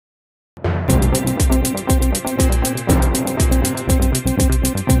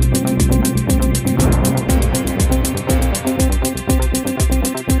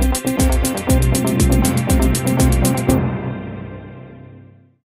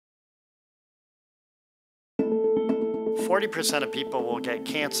40% of people will get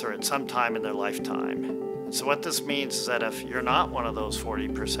cancer at some time in their lifetime. So what this means is that if you're not one of those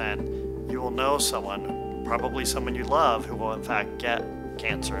 40%, you will know someone, probably someone you love, who will in fact get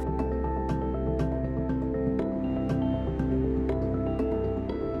cancer.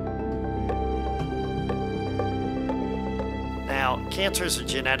 Now, cancer is a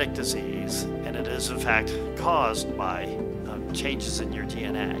genetic disease, and it is in fact caused by changes in your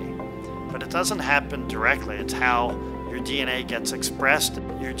DNA. But it doesn't happen directly. It's how your DNA gets expressed.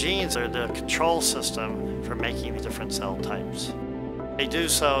 Your genes are the control system for making the different cell types. They do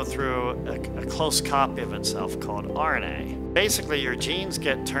so through a close copy of itself called RNA. Basically, your genes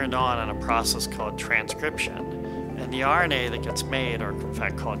get turned on in a process called transcription, and the RNA that gets made are in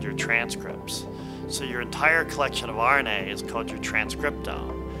fact called your transcripts. So your entire collection of RNA is called your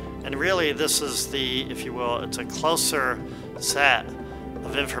transcriptome. And really this is the, if you will, it's a closer set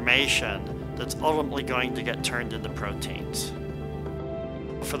of information that's ultimately going to get turned into proteins.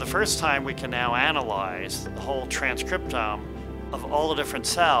 For the first time, we can now analyze the whole transcriptome of all the different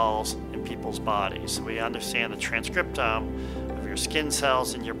cells in people's bodies. So we understand the transcriptome of your skin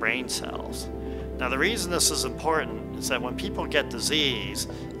cells and your brain cells. Now the reason this is important is that when people get disease,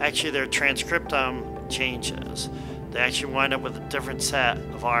 actually their transcriptome changes. They actually wind up with a different set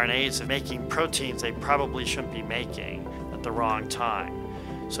of RNAs and making proteins they probably shouldn't be making at the wrong time.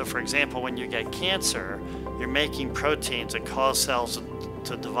 So for example, when you get cancer, you're making proteins that cause cells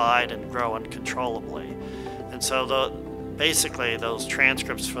to divide and grow uncontrollably. And so basically those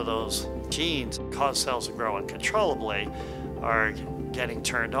transcripts for those genes that cause cells to grow uncontrollably are getting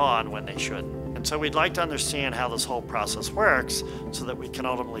turned on when they shouldn't. And so we'd like to understand how this whole process works so that we can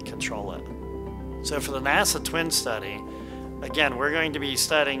ultimately control it. So for the NASA twin study, again, we're going to be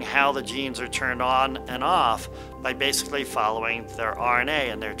studying how the genes are turned on and off by basically following their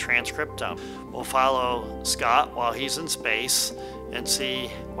RNA and their transcriptome. We'll follow Scott while he's in space and see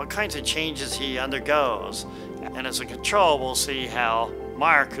what kinds of changes he undergoes. And as a control, we'll see how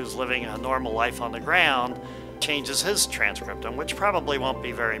Mark, who's living a normal life on the ground, changes his transcriptome, which probably won't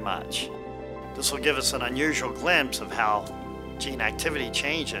be very much. This will give us an unusual glimpse of how gene activity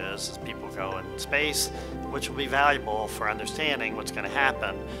changes as people go in space, which will be valuable for understanding what's going to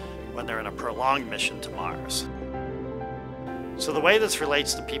happen when they're in a prolonged mission to Mars. So the way this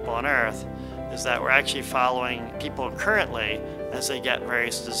relates to people on Earth is that we're actually following people currently as they get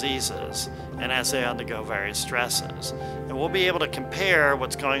various diseases and as they undergo various stresses. And we'll be able to compare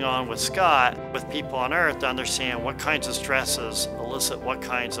what's going on with Scott with people on Earth to understand what kinds of stresses elicit what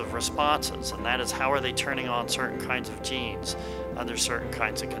kinds of responses, and that is how are they turning on certain kinds of genes under certain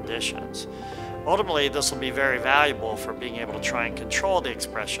kinds of conditions. Ultimately, this will be very valuable for being able to try and control the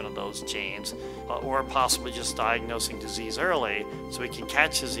expression of those genes, or possibly just diagnosing disease early so we can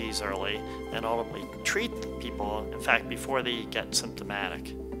catch disease early and ultimately treat people, in fact, before they get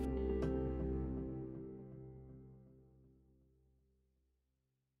symptomatic.